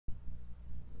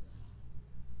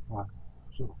Right,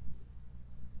 so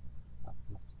that's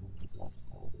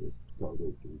all it. Gotta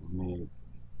go through the mid.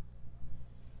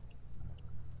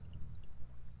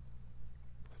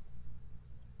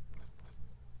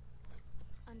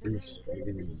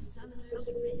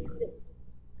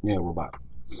 Yeah, we're back.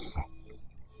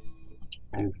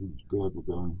 Everything's good, we're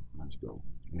going. Let's go.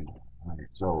 Yeah. Right,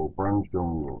 so bronze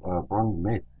jungle, bronze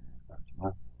mid.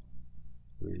 Actually,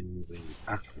 with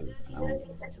Akali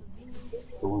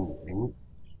going in.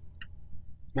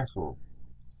 Guess what?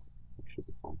 It should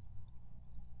be fun.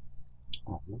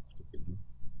 Oh, looks to be.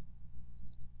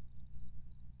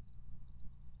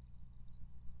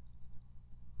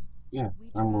 Yeah,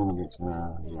 I'm going against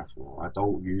Yasuo. I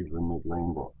don't usually mid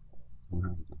lane, but I'm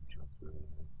having a chance to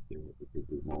do it because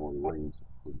there's no other lanes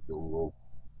in the jungle.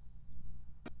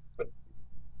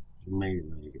 It's amazing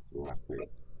when you get to the last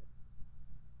bit.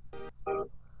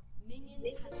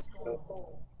 Minions have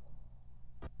spawned.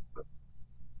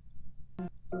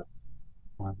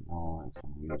 I don't know, it's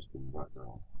some music in the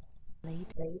background.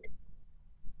 Late.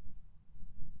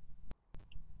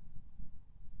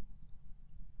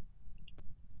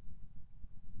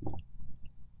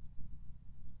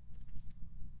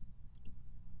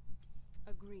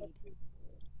 Agreed.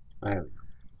 There we go.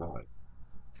 Sorry.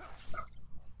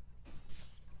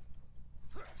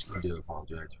 I do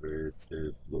apologize for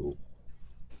the little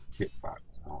kickbacks.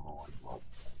 I don't know what it was.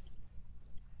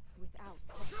 Without.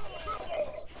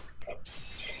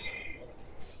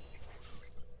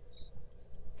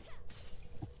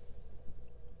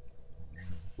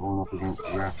 Going up against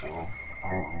Yasuo, I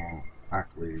don't know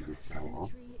actually this channel.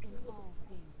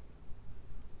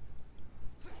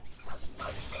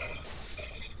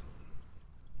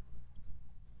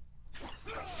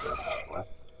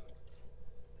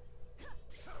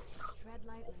 Tread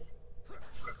lightly.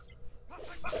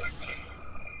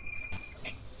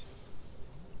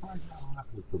 I know that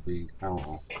could be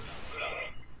counter.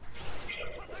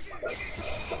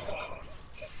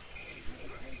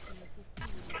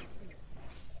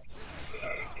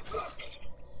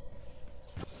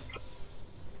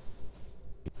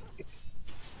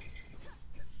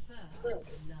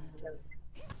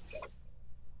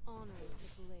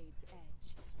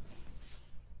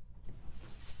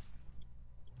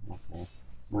 Okay.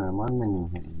 Well, my minion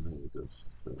hitting really good,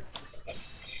 so.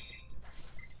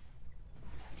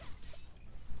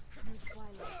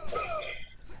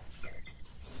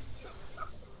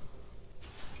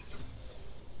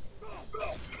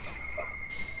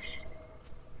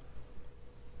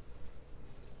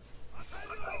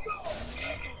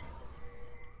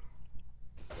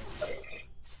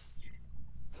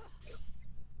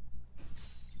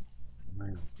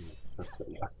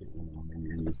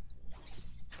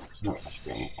 It's not a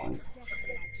strong point.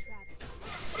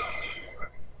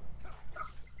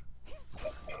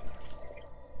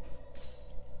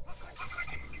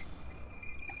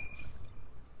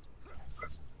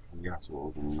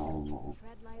 Yasuo's a normal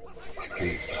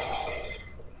speed.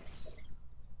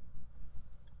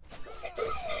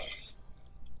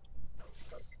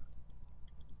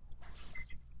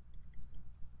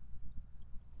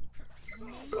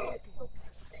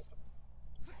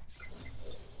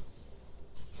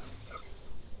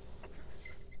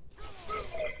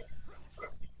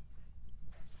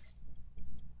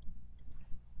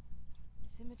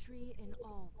 Symmetry in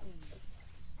all things.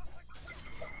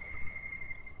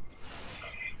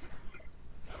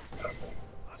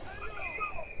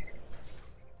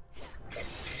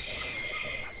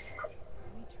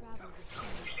 We travel the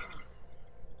same path.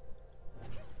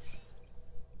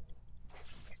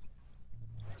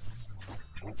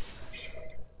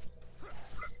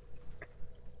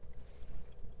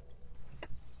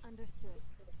 Understood.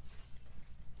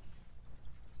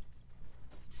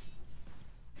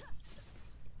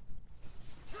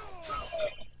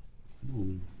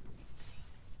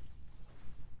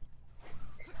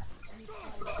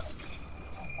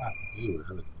 You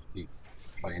really just keep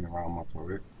playing around my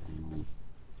turret and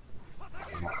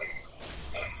not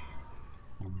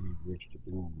really wish to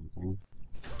do anything.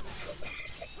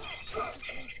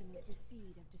 Hesitation is the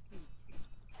seed of defeat.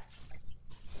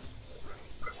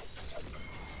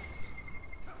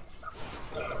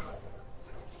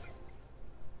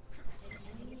 An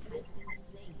enemy has been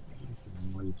slain.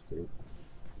 Wasted.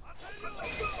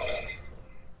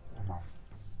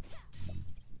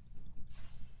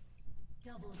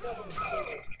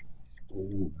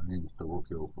 Ooh, I need to double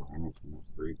kill for him. It's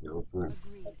 3 kills for him.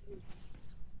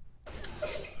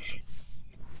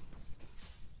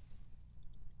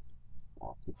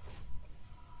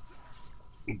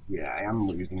 Yeah, I am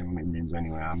losing in minions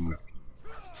anyway. I'm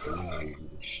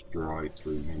destroyed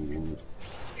through minions.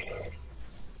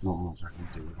 Not much I can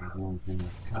do. The only thing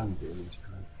I can do is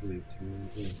try to clear through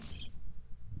this.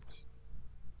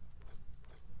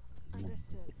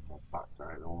 Understood. My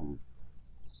backside on.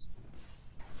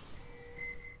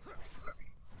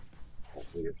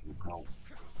 Hopefully get some help.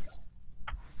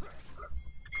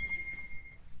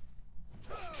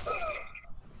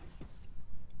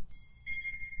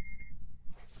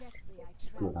 Deftly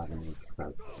I Good travel. having this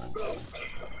fed, frankly.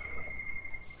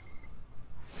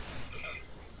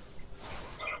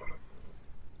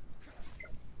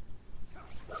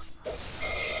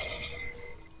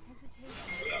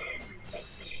 Hesitation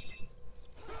precedes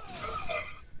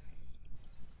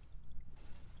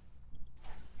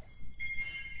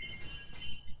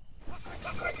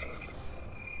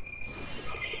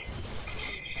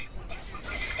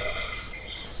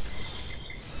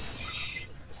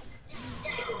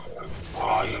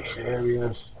Are you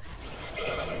serious?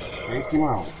 Take him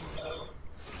out.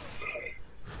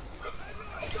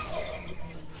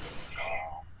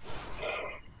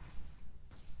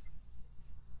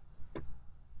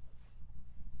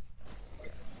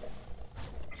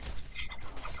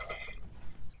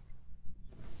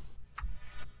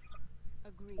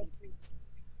 agreed.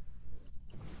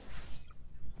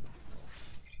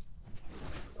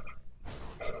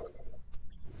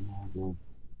 No good.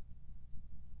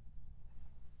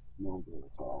 No good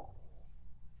at all.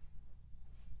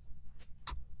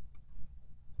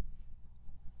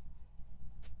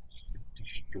 Just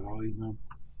destroy them.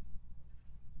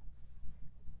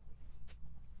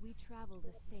 We travel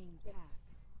the same path.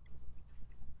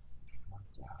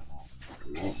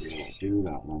 We won't be able to do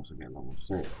that once I get level 6,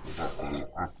 because that's when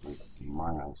actually my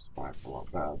eyes spikes a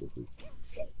lot better because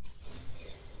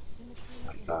Symmetry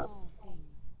like in that. all things.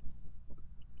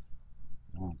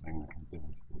 The only thing I can do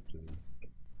is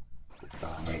put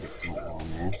down and get some on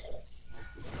here.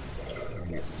 And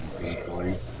get some tea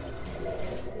going.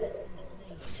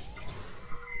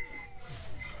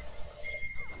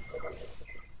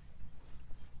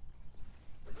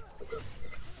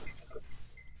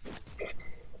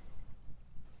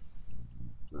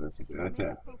 So that's a good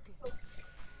attack. Focus.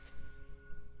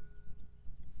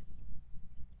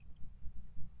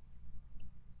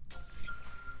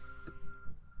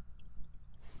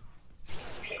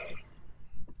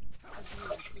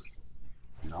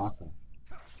 Nothing.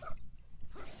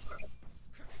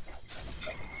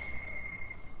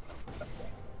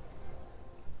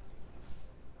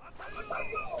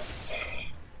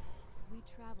 We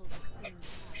travel the same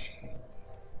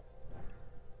path.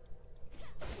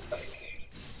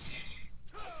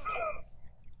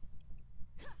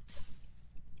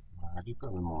 I just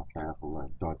gotta be more careful like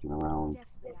dodging around.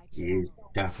 Deftly I He is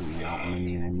travel. definitely out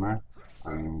minion in there.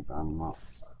 And I'm not.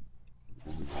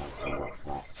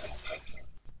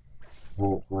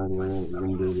 Hopefully the way that we're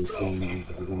going to do this thing is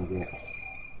that we're going to get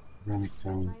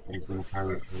Remington, he's going to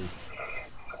carry it through.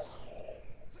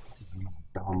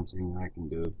 Damn thing I can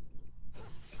do.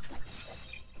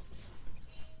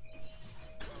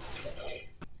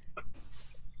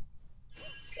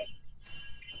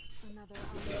 Another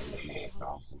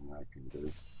Damn thing I can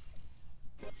do.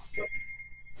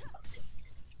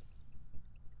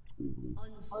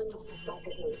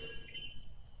 Unstoppable.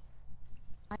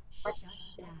 Shut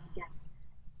down.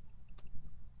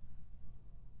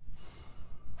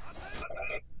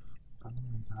 How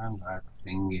many times I have to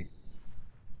ping it?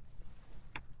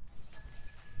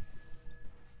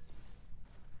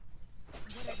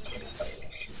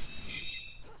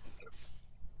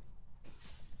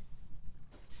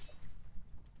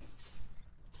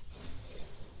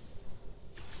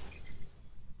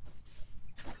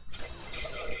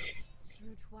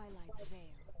 through Twilight's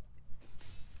veil.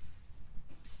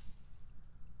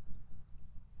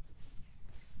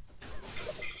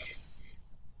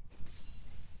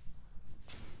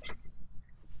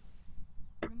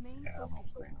 Remain Yeah, I'm not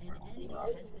focused. saying An enemy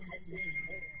has been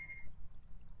slain.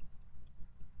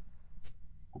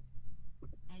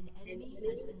 An enemy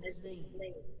has been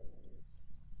slain.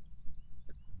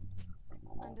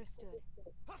 Understood.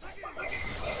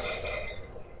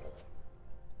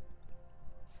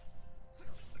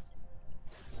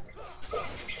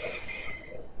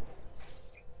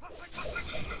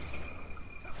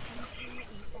 Symmetry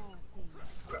in all things.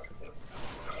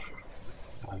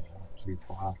 I'm too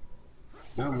far.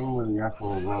 I don't know where the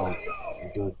actual world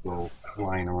it does go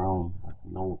flying around like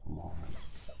no tomorrow.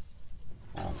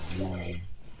 Annoying.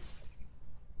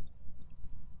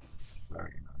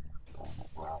 Very annoying.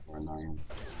 Rather annoying.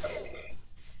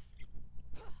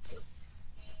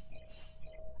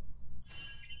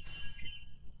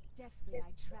 Deftly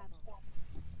I travel.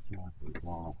 Carefully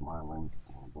going off my length.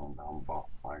 I'm going down bot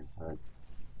by his head.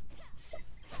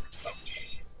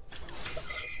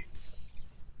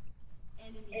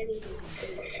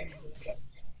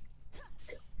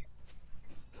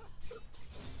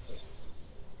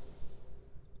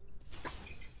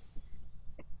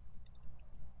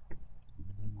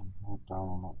 down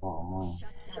on that bottom line.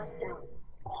 Shut down.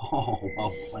 Oh,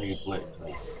 well played,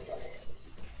 Blitzy.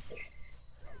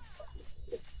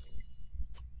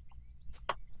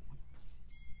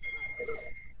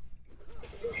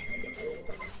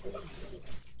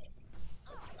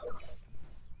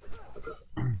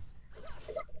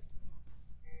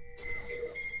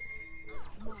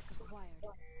 Mark acquired.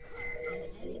 An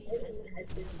enemy has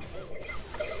been slain.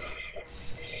 An enemy has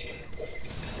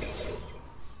been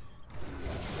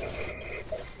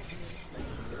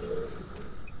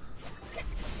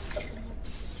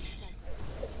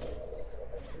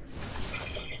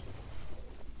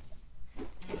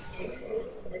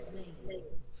slain.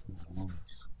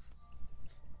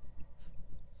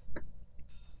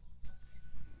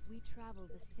 We travel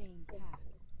the same path.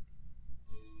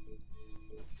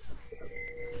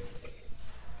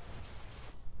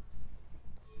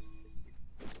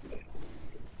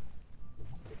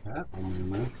 Careful,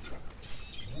 man.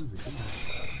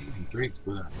 Drake's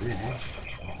good idea.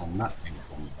 On that thing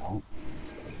comes out.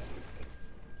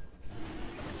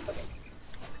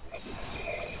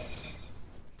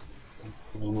 What's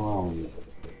going wrong?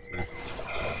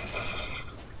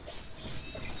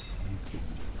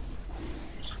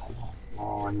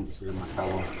 Oh, I need to see my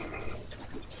tower.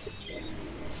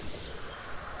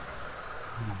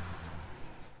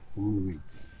 Ooh.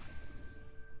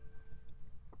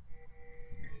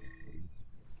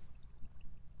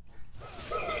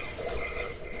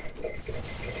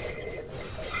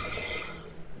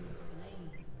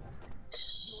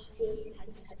 Team has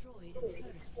destroyed a turret.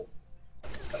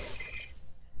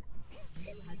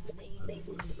 You have slain an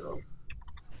enemy.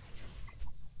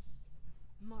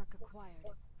 Mark acquired.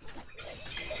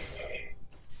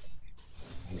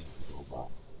 I need to go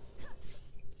back.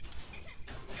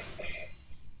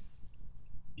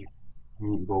 I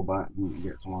need to go back and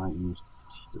get some items.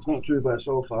 It's not too bad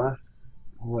so far.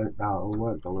 It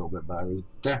worked a little bit better. It's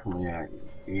definitely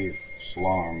he is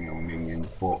slaughtering your minions,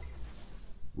 but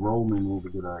roaming was a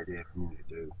good idea for me to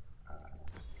do.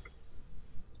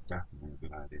 Definitely a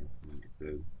good idea for me to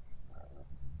do.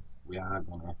 We are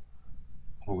gonna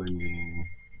pull in the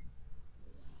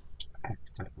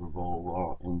Hextech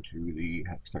Revolver into the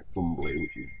Hextech Thumbblade,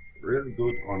 which is really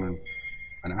good on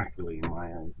an Akali in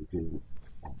my eyes, because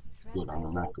it's good on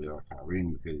an Akali or a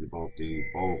Karin because they both the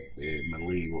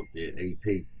melee or the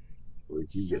AP. But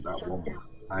if you get that one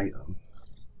item,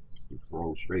 you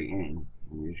throw straight in,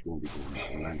 and you're just going to be doing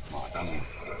an immense amount of damage.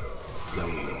 So,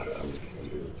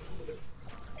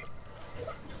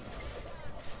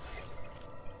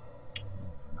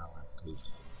 because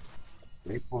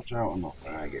they push out enough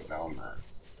when I get down there.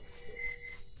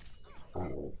 That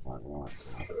looks quite right.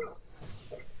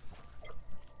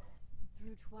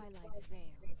 Through Twilight's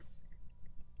veil.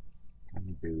 Can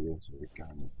you do this with a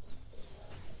gun?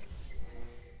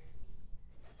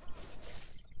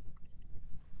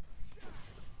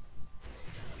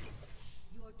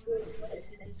 Your turret has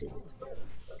been destroyed.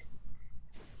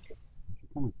 She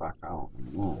comes back out and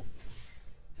more.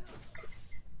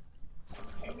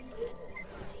 An enemy has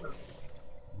been slain.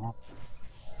 What?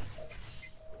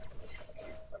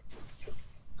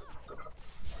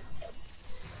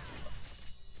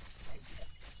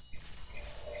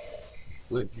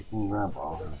 Blitz, you can grab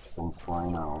off and just come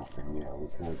flying out, and yeah, we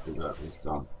can do that, it's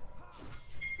done.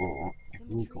 But if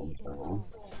he comes down,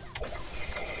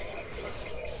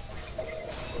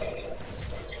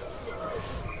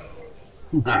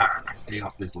 stay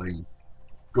off this lane.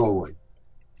 Go away.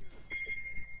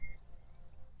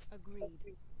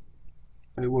 Agreed.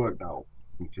 It worked out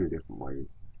in two different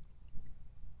ways.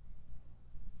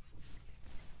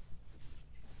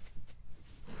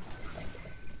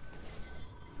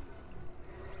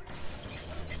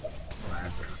 I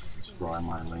have to destroy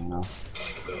my lane now.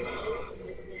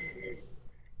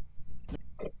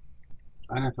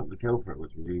 And I took the kill for it,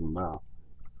 which was even better.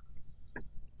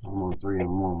 I'm on 3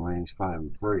 and 1 when he's 5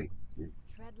 and 3.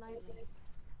 Tread lightly.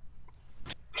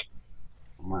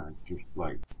 I might have just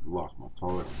like lost my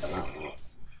turret for that one.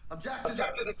 Objective.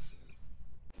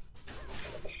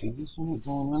 Is this something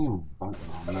going on? Back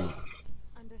on now.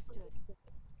 Understood.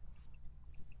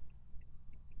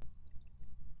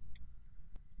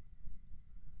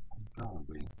 It's gotta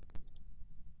be.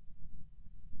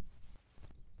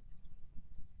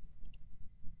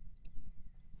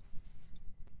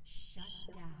 Shut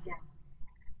down.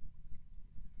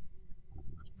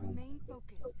 Remain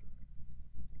focused.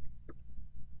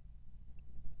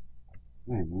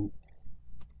 Hey, mate.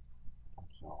 I'm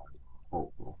sorry.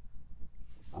 Hopeful.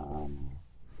 I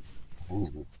think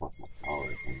it's gonna fuck my tower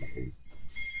if anything.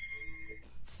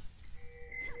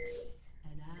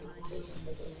 An ally has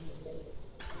been slain.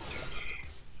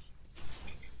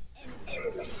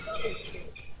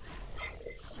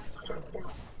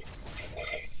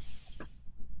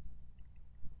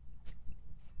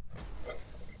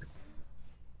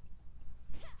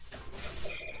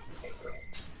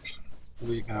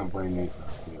 play neutral.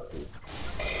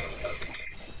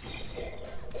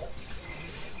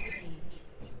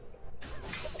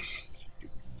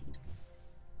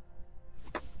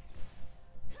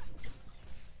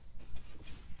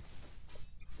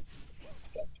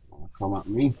 Come at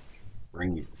me,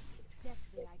 bring it.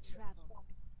 Deftly I travel.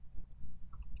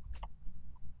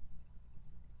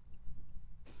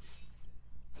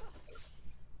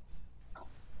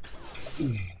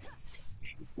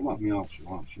 Come at me off she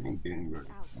wants, she ain't getting ready.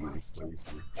 Nice place.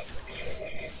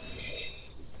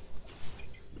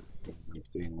 I'm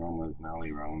staying wrong with an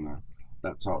alley around there.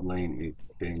 That top lane is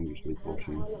dangerously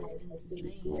pushing, which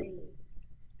is good.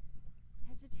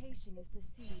 Hesitation is the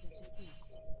seed of defeat.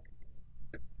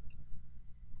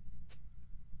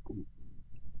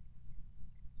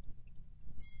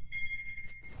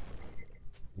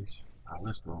 This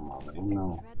Alistair on my lane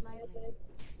now. Tread lightly.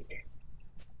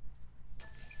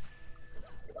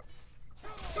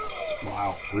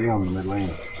 Wow, 3 on the mid lane.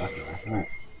 That's it, isn't it?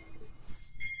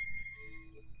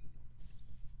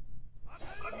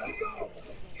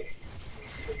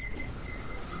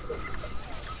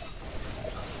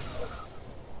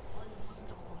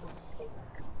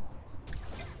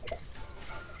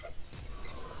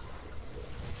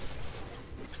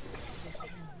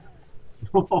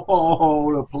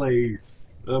 Oh, the plays.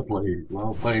 The plays.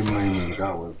 Well played, Raymond.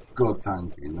 That was good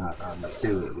tanking. That's how to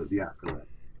kill it with the Akali.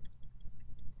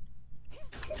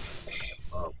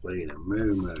 Well played and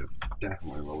move.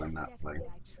 Definitely will win that play.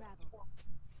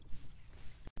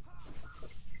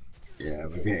 Yeah,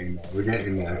 we're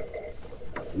getting there.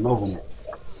 Loving it.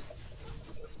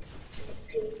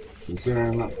 Considering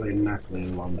I've not played an Akali in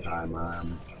a long time,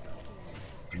 I'm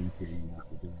thinking that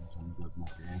we're doing some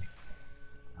goodness here.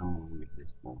 I'm gonna get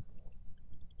this one.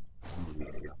 I'm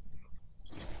gonna get you.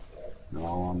 No,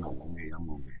 I'm not gonna get you. I'm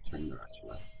gonna get Trinder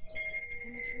actually.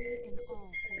 Symmetry in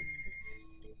all things.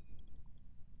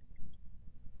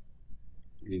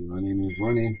 He's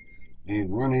running. He's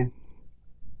running.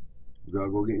 We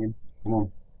gotta go get him. Come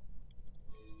on.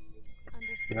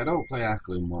 Understood. Yeah, I don't play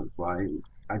Akali much, but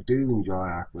I do enjoy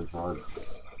Akali, so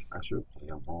I should play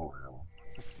him more.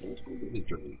 Let's go get the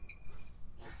Drake.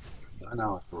 I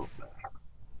know it's still there.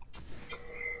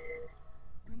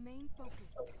 Remain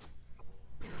focused.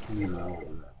 You know,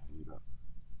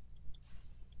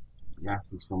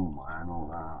 yes, it's somewhere, I know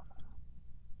that.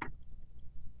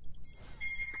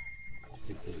 I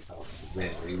can take out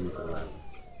very easily.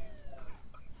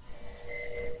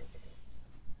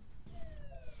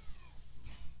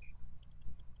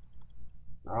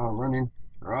 They're all running.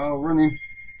 They're all running.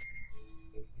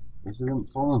 This isn't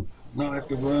fun. Not if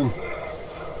you run.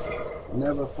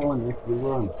 Never fun if you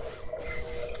run.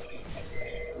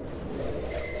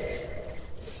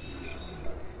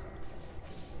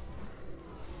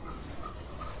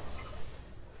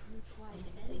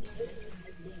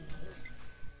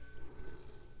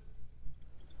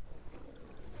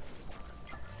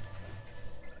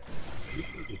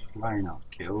 Just flying out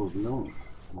kills, no.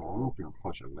 Well, I'm not gonna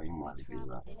push a lane while they do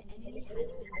that.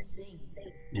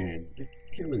 Yeah, just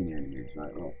killing the enemies.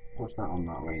 Like, look, push that on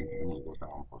that lane, and you go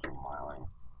down, push on my lane.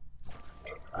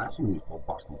 I see you go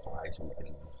back and play some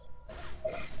things.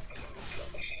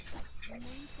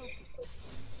 Remain focused.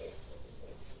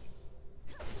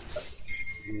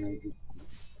 Yeah,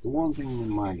 the one thing in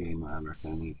my game that I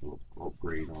reckon I need to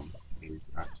upgrade on is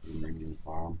actually minion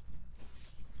farm.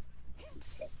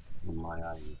 In my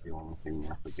eyes, the only thing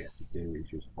I forget to do is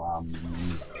just farm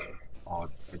minions. Or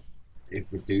if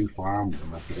we do farm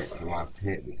them, I forget to last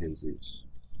hit because it's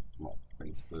well,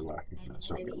 basically last hit and I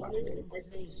suck at last hit.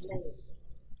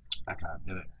 I can't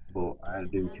do it, but I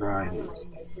do try. It's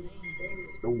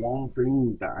the one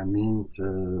thing that I need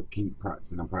to keep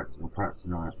practicing on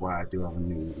is why I do have a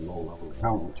new low level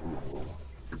account which I'm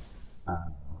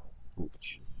not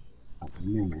which at the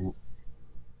minute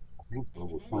I think it's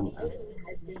level 20. I never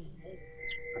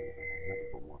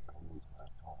put more time into that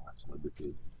account actually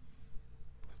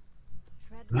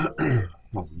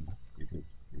because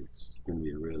it's going to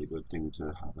be a really good thing to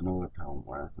have another account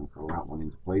where I can throw that one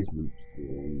into placement,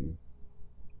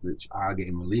 which are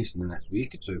getting released in the next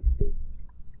week or two,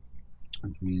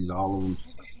 which means all of them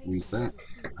reset,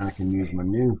 and I can use my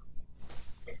new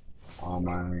or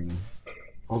my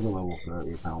other level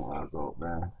 30 account that I've got up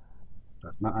there.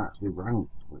 That's not actually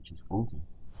ranked, which is funky.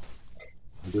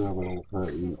 I do have a level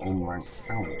 30 unranked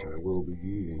account which I will be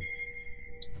using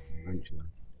eventually.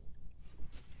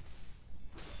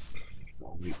 Just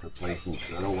got to wait for placements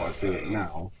because I don't want to do it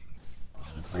now.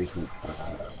 Placements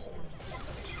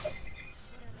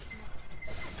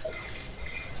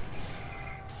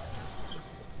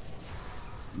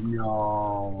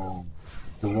no,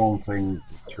 it's the one thing with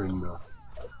Trinder.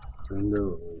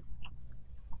 Friendo.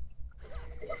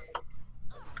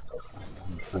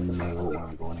 I'm friending my out when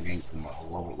I'm going against them, but I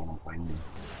love it when I'm playing them.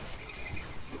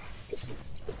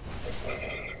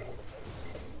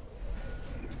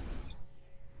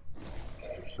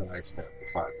 Just sidestep the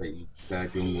fact that their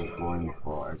jungle's going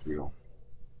for Ezreal.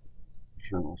 You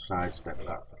shouldn't sidestep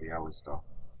that for the alley stuff.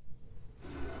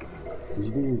 Because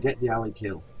you didn't even get the alley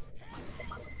kill.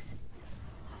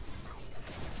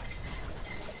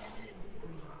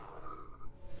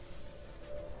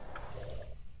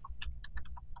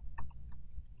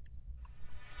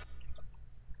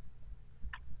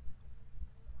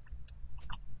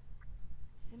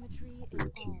 Symmetry in Be a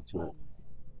key all to it.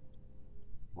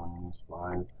 things.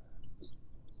 -5.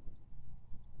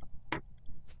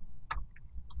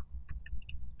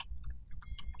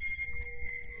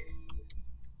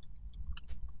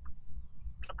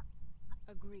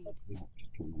 Agreed. Yeah,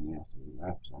 just too many S's and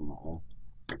F's on that one.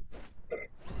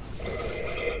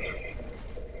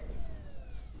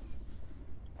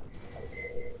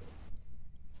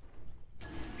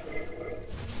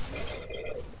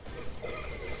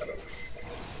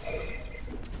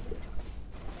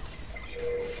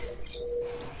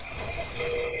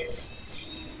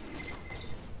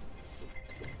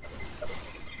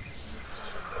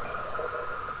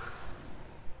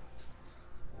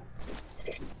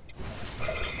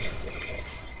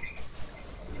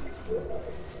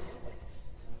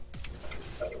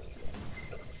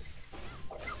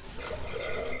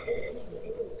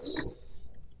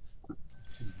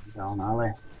 Down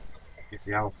alley. Get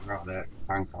the alpha out there,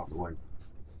 tank out the way.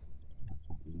 That's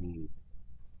what we need.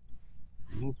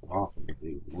 We need to also get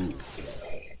these wings.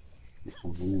 Get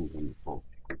some wings in the foot.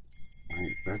 I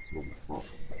ain't said so before.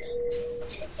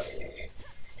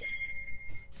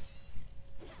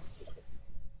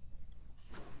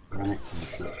 Granite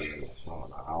should be able to sort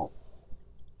that out.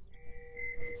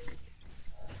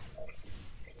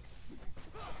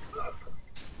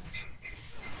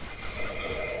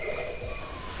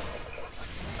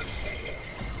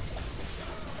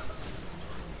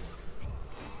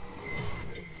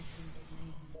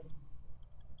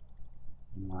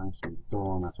 Nice and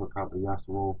done. I took out the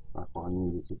Yasuo. That's what I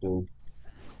needed to do.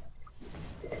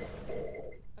 I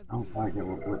don't quite get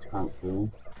what Blitzcrank's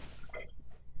doing.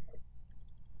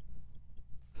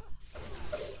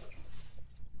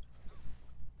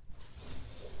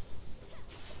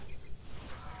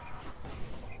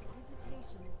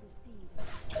 Hesitation is the seed.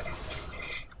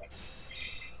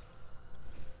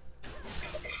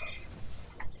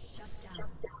 Shut down.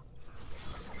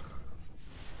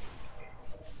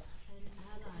 An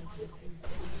ally has been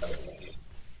slain.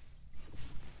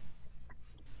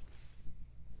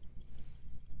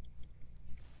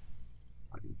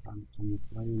 I can phantom the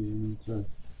flames.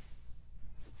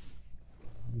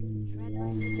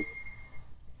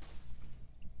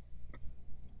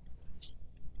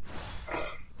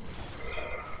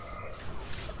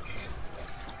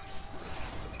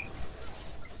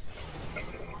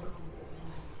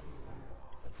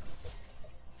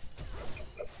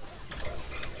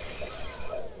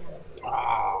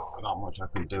 Not much I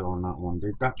can do on that one.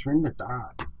 Did that Trina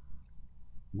die?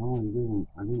 No, he didn't.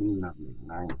 I didn't even have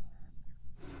midnight.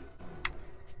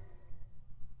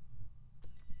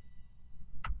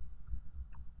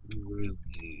 Really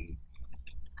big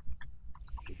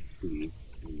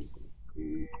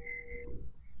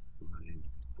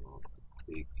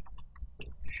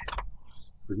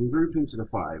we can group into the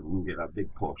 5 and we'll get that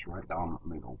big push right down the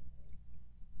middle.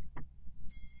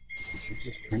 She's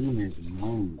just training me as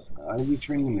annoying. Every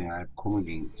training I've come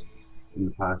against in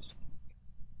the past,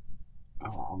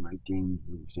 how many games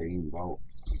we've saying about,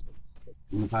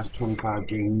 in the past 25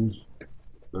 games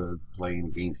of playing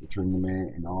against the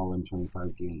Trinity, and all in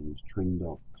 25 games, trained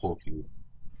up pushes.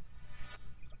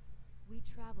 We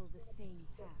travel the same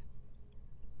path.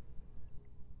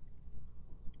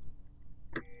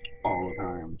 All the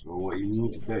time. So what you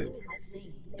need to do,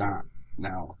 that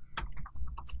now.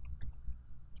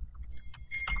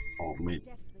 Oh, mid.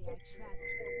 Deftly I travel.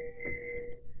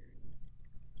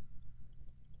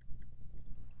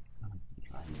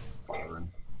 Trying to fire him.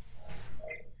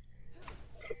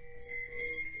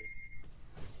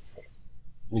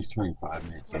 He's 25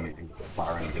 minutes and he's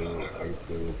firing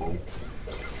doable.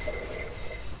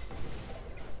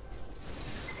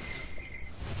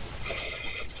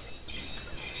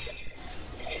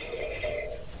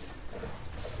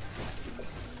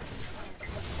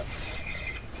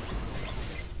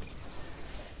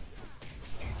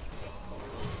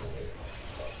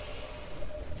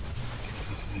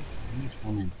 He's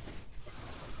coming.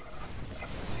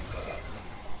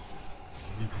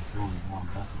 This is going on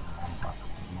back and on back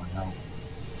with my help.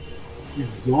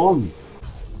 He's done.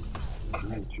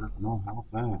 There's just no health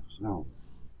there. So,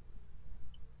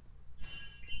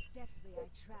 Deftly I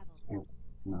travel. yeah,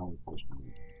 now we push them.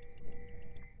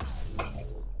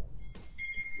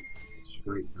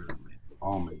 Straight through me.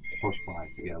 Army, push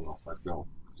 5 together. Let's go.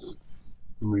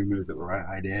 And we moved at the right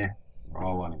idea. We're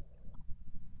all on it.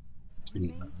 And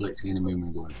he's blitzing in the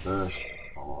movement going first.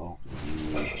 Oh,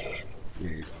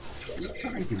 yeah. He's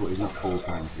tanky, but he's not full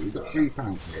tanky. He's got 3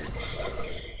 tanks here.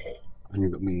 And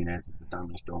you've got me and Ez as the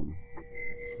damage done.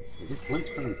 So this blitz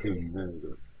kind of doing really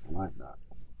good. I like that.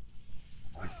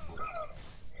 I like the blitz.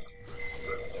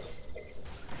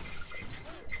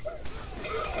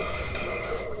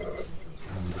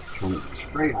 And the chunk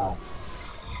straight out.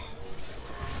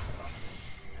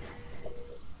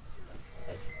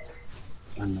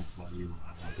 And that's why you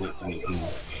blitz and you can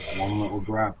one little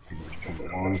grab can just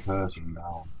chunk one person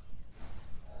down.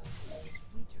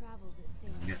 We travel the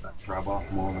same Get that grab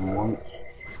off more than once.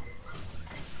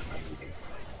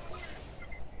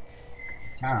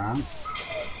 Can.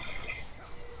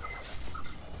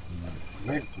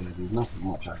 Literally, there's nothing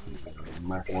much I can do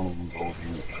unless one of them goes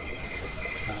in.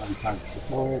 Can tank the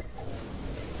turret.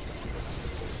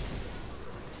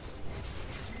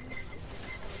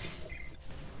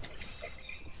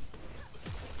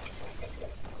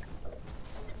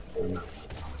 And that's the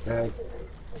tank dead.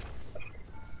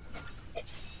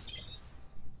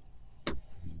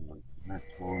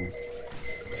 Next one.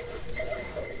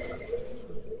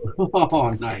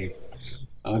 Oh, nice.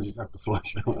 I'll just have to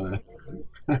flash out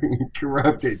there.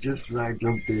 Grabbed it just as I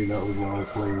jumped in, that was well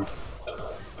played.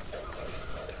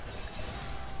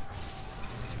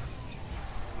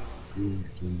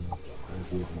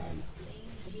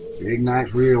 The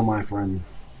ignite's real, my friend.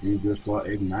 You just got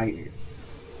ignited.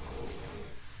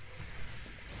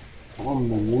 Come on,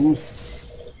 minions.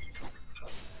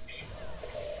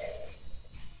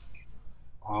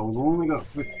 Oh, we've only got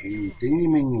 50 dingy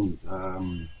minions.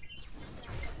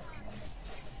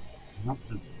 Not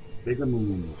the bigger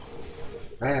minions.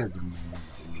 They're the minions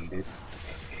we needed.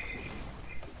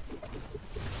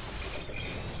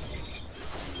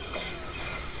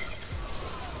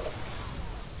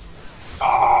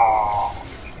 Oh!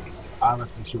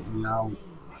 Alice can shoot me out.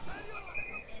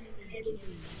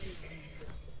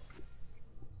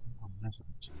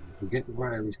 If we get the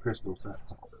right of his crystal set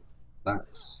top,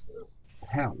 that's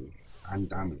health and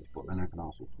damage, but then I can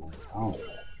also slow it down.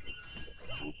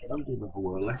 So I'll do that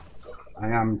early. I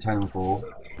am 10 and 4.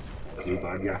 Too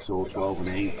bad, Yasuo 12 and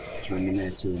 8. Trending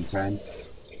near 2 and 10.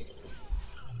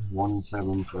 1 and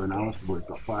 7 for an Alice, but he's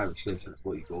got 5 assists. That's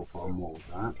what you go for more with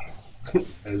that.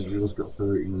 Ezreal's got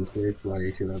 13 assists, why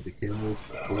he should have the kills.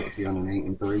 Alexi on an 8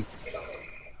 and 3.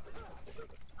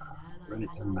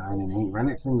 Renekton 9 and 8.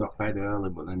 Renekton got fed early,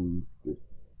 but then just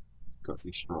got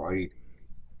destroyed.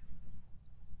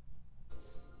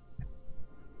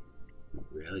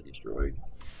 Really destroyed.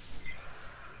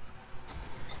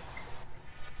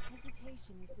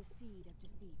 Hesitation is the seed of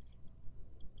defeat.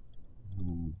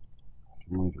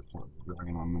 Someone's just took the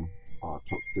dragon on me. Oh, I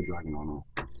took the dragon on her.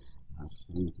 I was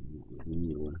thinking it was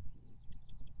anyway.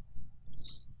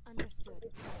 Understood.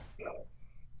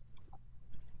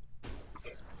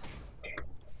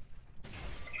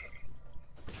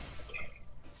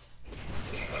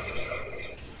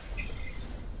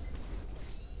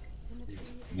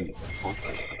 Push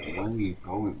it. Where are you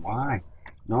going? Why?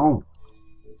 No.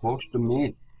 Push the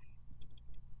mid.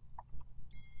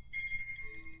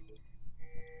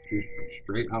 Just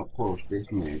straight out push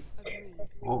this mid. Agreed.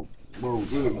 Oh, well,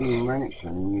 with it being Renekton,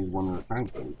 and he's one of the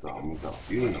tanks that we've got, and we've got a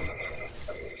few of them.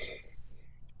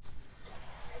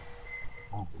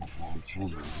 Oh, I'm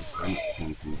changing.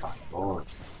 Renekton from back door.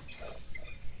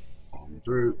 On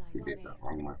through. You did that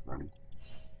wrong, my friend.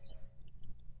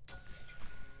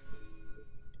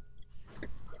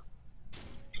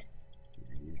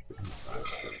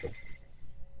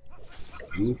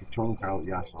 You need to chunk out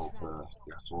Yasuo first.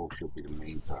 Yasuo should be the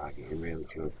main target, he really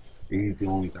should. He's the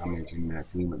only damage in their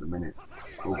team at the minute.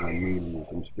 Over and kneeling with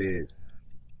some spears.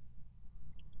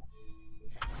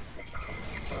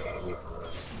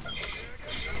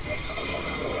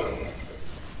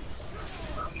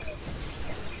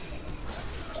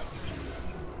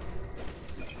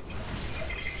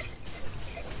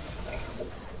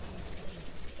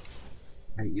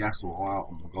 Take Yasuo out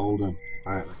on the golden.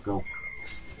 Alright, let's go.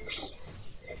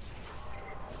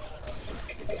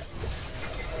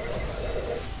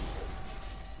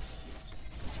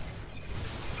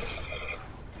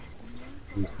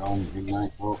 He's gone,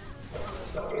 ignite up.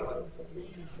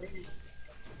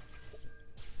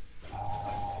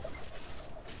 Oh.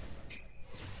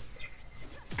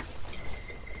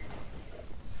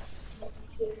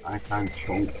 I can't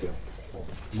choke you. So,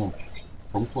 come on.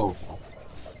 Come closer.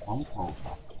 Come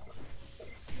closer.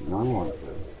 You don't want to.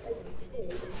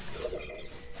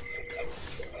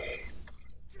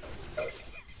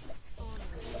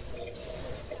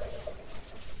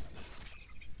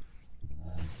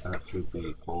 That should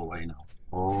be pull away now.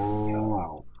 Oh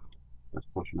wow. Let's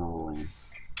push another lane.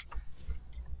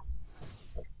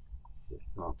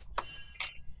 Just drop.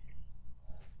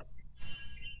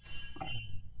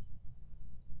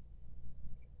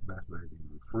 Best way to do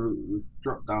it. Through,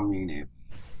 drop down in it.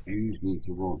 You just need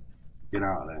to run. Get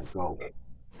out of there. Go.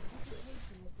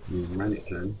 Use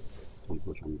Renekton. Come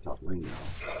push on the top lane now.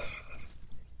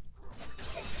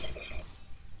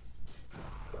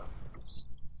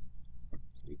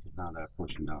 Now they're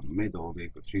pushing down the middle,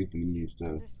 they've got two things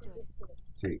to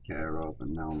take care of,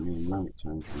 and now me and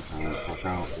Renekton can try and push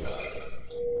out this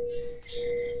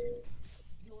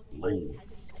lane.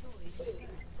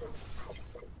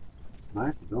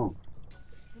 Nicely done.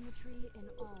 Symmetry in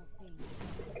all things.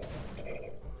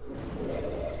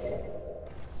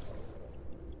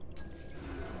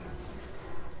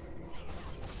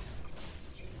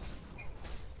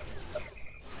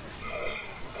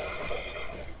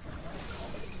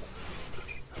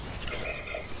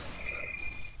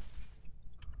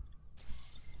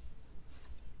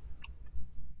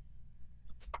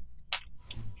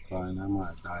 Fine, I might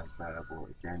have died there, but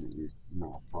again, it is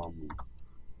not a problem.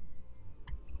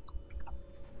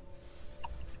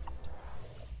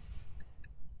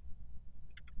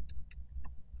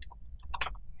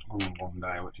 Only one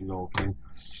die, which is okay.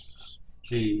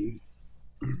 See,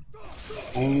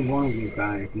 only one of these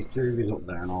die. If there's two of these up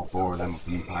there and all four of them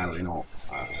come piling up,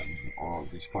 or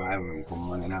there's five of them come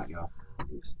running at you,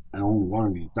 and only one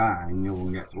of these die and the other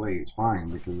one gets away, it's fine,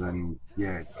 because then,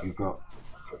 yeah, you've got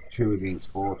 2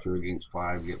 against 4, 2 against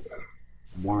 5,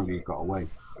 one of these got away.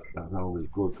 That's always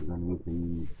good, because then you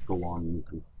can go on and you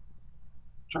can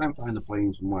try and find the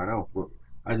plane somewhere else. But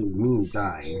as it was me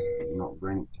dying, not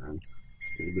Renekton,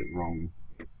 it's a bit wrong.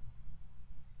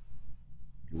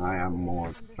 And I am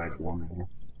more fed one here,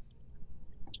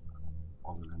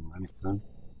 other than Renekton.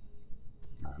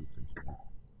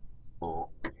 But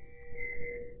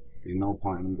there's no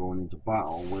point in going into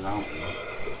battle without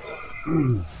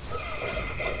him.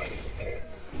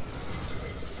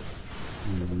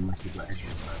 Unless you've got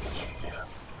yeah.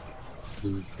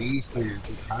 These three are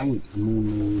the tanks, the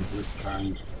moon, blitz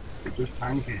tank, they just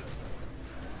tank it.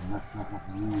 And that's not what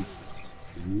we need.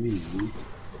 We need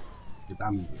the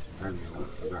damage is very low,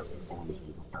 so that's the bonus of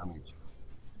the damage.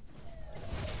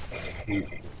 I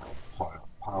think it's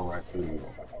power right through you.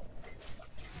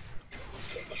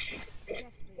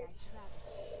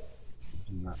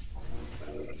 And that's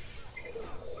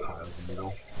pile in the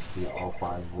middle. Get all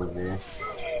 5 were there.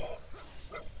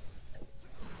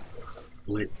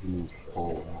 Blitz means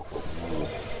pull off of the wall.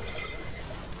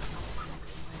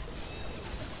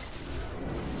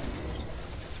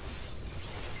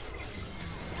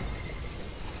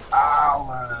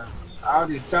 Ow! How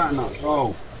did that not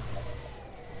go?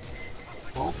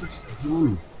 Focus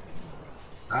him.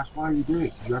 That's why you do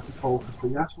it, because you have to focus the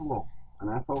Yasuo. And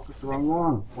I focused the wrong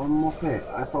one. One muppet.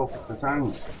 I focused the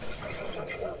tank.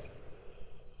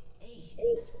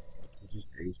 Just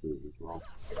ace with it as well.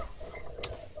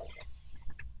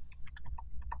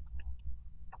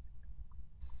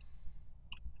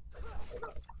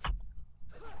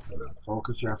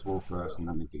 Focus Yasuo first and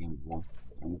then the game's won.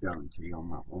 I'm guarantee on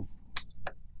that one.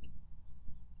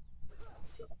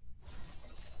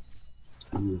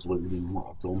 I'm just losing what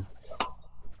I've done.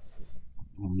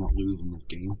 I'm not losing this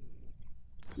game.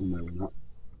 No, not.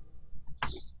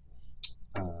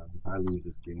 If I lose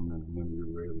this game, then I'm going to be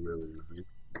really, really angry.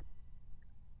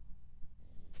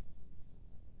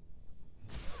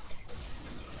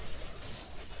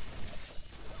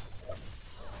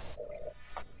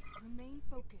 Remain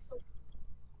focused.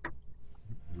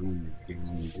 Win this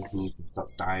game, you just need to stop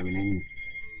diving in.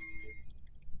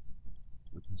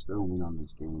 We can still win on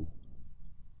this game.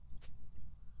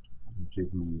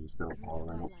 Superman is still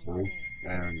powering up through.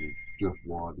 And just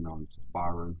warding on to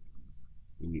Baron.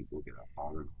 We need to go get that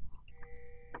Baron.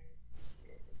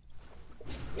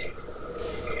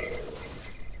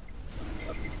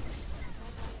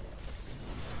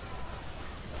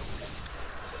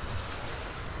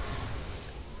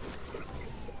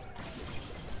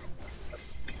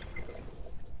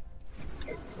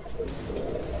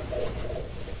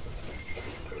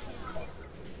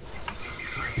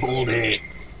 Pulled it!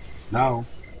 Now,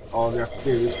 all you have to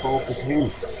do is focus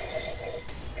him.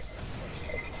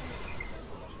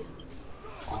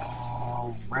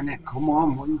 Oh, Rennet, come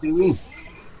on, what are you doing?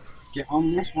 Get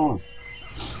on this one.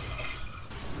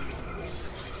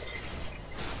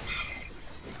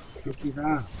 Kick his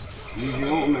ass. Use your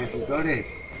ultimate if you got it.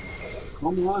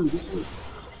 Come on, you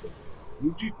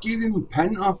just give him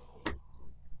penta.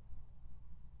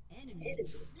 Enemy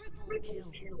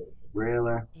triple kill.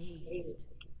 Really? Aced.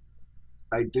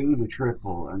 I do the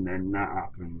triple and then that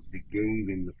happens. They gave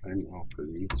him the penta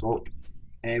because he took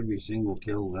every single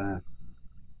kill there.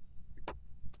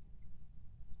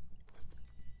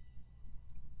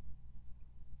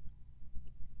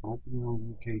 Open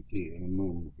on UKT and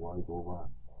move, why go back?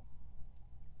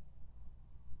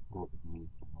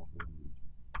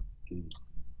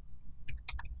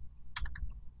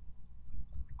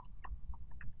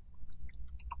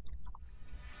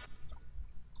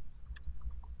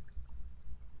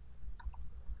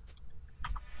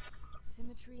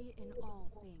 Symmetry in all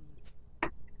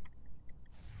things.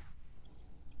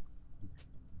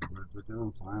 We're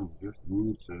doing fine, we just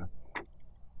need to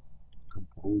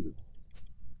compose it.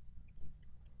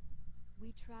 We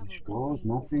travel He the scores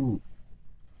same nothing.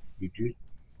 You just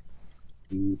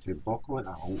need to buckle it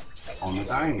out on the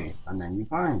diving and then you're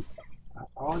fine.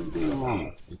 That's all you're doing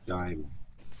wrong with diving.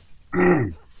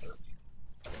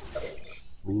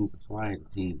 We need to fly the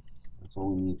team. That's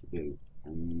all we need to do.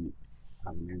 And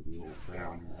have an Israel there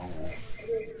on your own.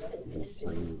 It's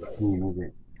playing as a team, is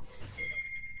it?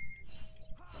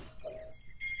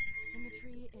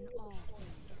 Symmetry in all things.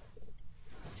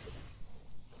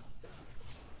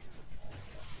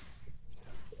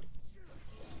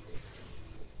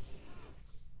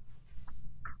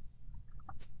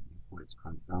 It's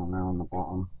kind of down there on the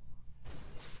bottom.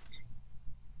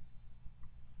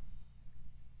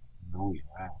 No, you're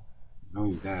there. No,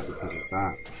 you're there because of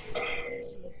that. Hesitation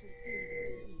is the seed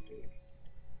of defeat.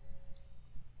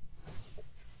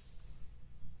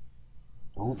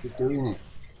 Don't be doing it.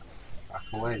 Back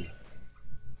away.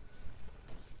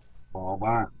 Fall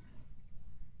back.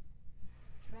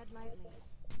 Tread lightly.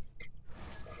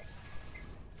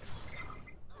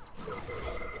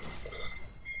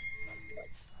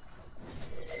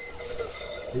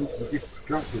 You just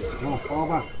dropped it. No, fall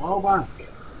back. Fall back.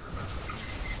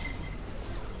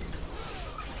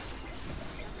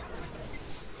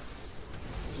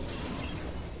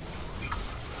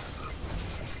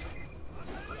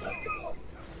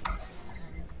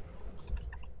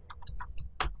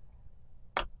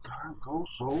 Can't go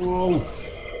solo.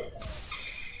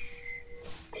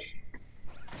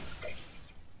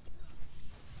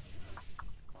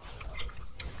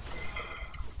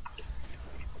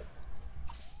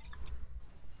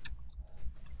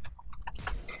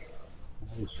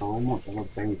 There's so much of a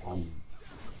bait on them.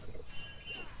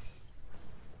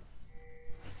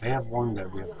 They have one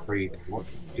dead, we have 3 dead. What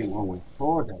do you think? Oh, we're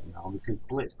 4 dead now because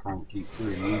Blitz can't keep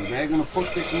through. Either they're going to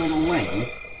push this middle lane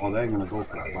or they're going to go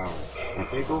for that Baron.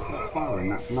 If they go for that Baron,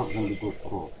 that's not going to be good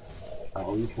for us.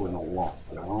 That'll equal in a loss.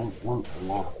 I don't want a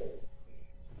loss.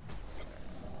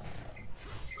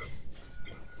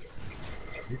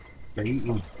 Just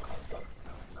baiting.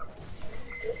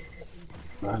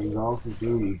 That he's also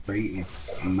doing is baiting.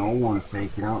 And no one's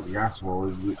taking out the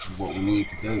assholes, which is what we need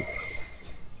to do.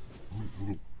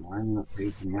 Why am I not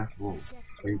taking the assholes?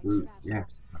 Hey, dude,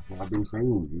 yes, that's what I've been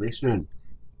saying. Listen.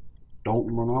 Don't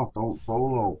run off, don't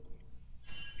solo.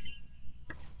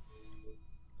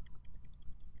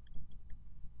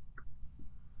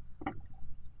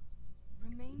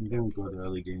 You're doing good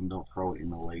early game, don't throw it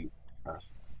in the late. That's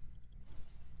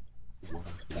what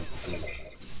I'm supposed to do.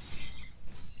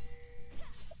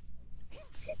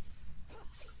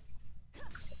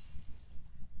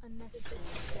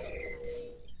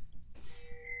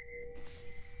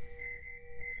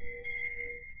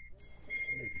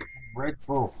 Red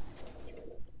Bull.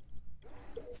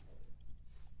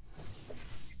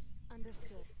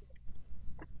 Understood.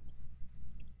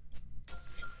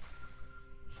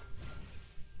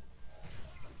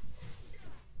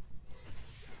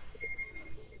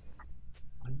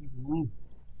 What do you mean?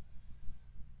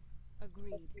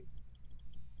 Agreed.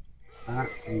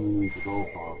 That's what we need to go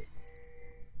for.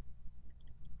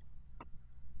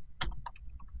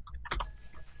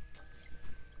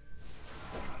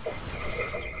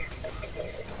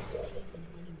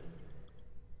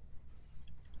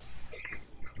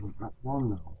 That's one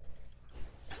now.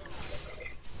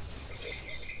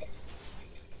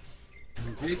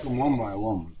 We take them one by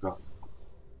one, we've got.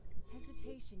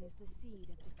 Hesitation is the seed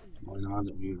of defeat. Why not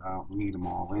that we need them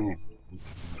all in?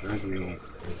 Gregory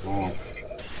is wrong.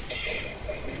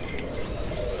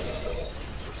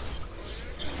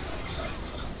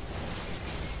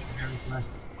 Seriously?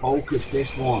 Focus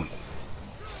this one.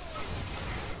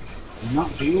 You're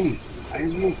not doing it.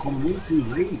 Ezreal coming in too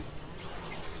late.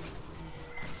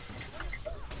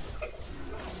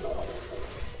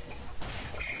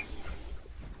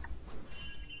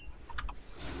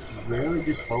 really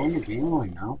just throwing the game away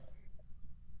now.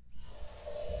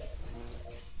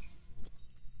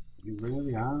 You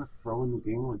really are throwing the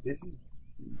game away. This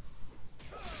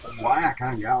is why I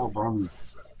can't get out of bronze.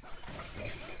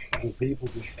 Because people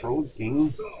just throw the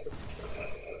game.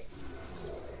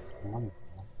 Oh,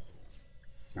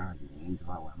 God, you ain't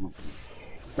that way. I'm not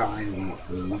dying much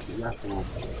for them. The rest are all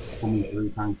coming through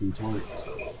tanking turrets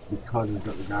because he's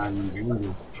got the Guardian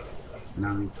Jingle.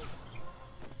 Now,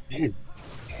 it is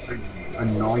an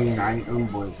annoying item,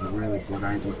 but it's a really good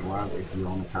item to have if you're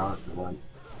on a character like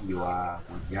you are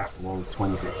when the Afro is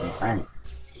 26 and 10.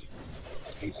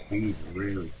 Its speed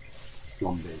really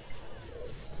big.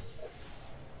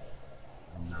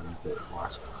 And then you get the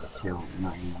last kill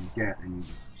nothing you get, and you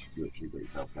just literally get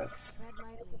yourself dead. Tread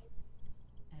lightly.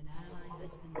 An ally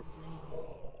has been slain.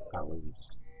 That was a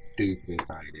stupid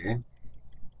idea.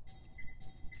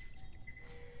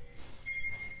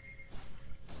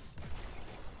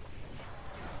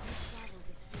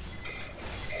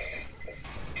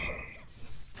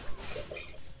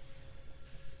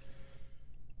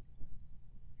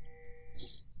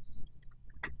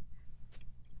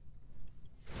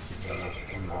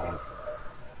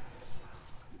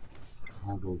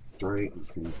 I'll go straight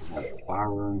into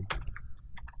Baron.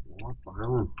 What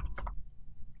Baron?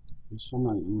 There's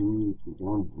something you need to be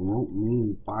done. We don't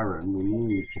need Baron, we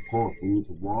need to push, we need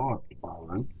to ward the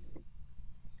Baron.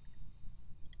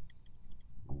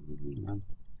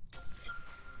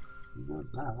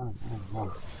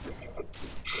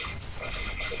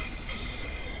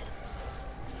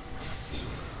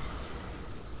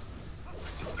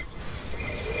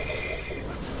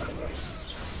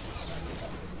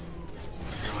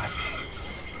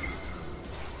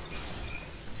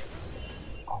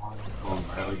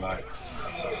 Like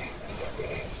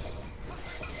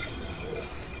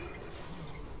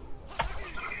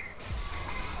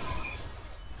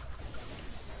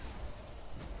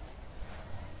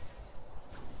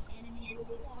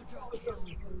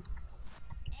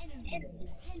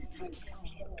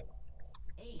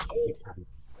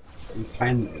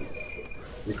repented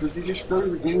because they just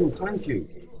threw the game. Thank you.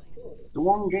 The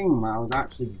one game I was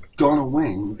actually gonna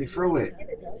win, they threw it.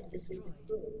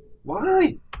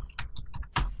 Why?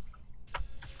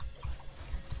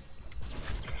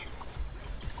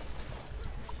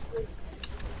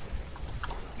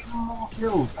 More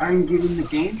kills and giving the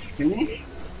game to finish.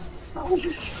 That was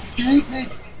just stupid.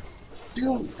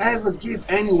 Don't ever give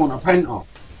anyone a penta.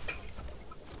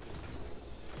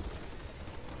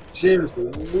 Seriously,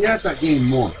 we had that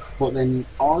game won, but then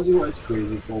all he wanted to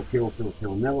do was go kill, kill,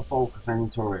 kill, never focus any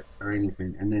turrets or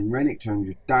anything, and then Renekton turns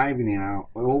just diving in out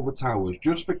over towers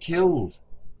just for kills.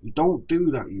 You don't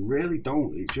do that, you really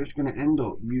don't. It's just going to end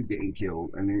up you getting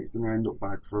killed, and then it's going to end up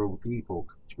bad for other people.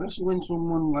 Especially when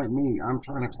someone like me, I'm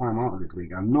trying to climb out of this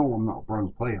league. I know I'm not a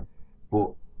bronze player,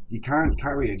 but you can't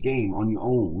carry a game on your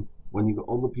own when you've got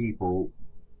other people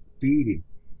feeding.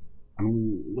 I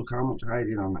mean, look how much I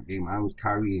did on that game. I was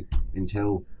carrying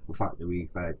until the factory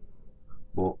fed.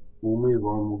 But we'll move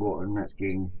on, we'll go to the next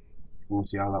game. We'll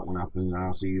see how that one happens, and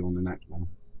I'll see you on the next one.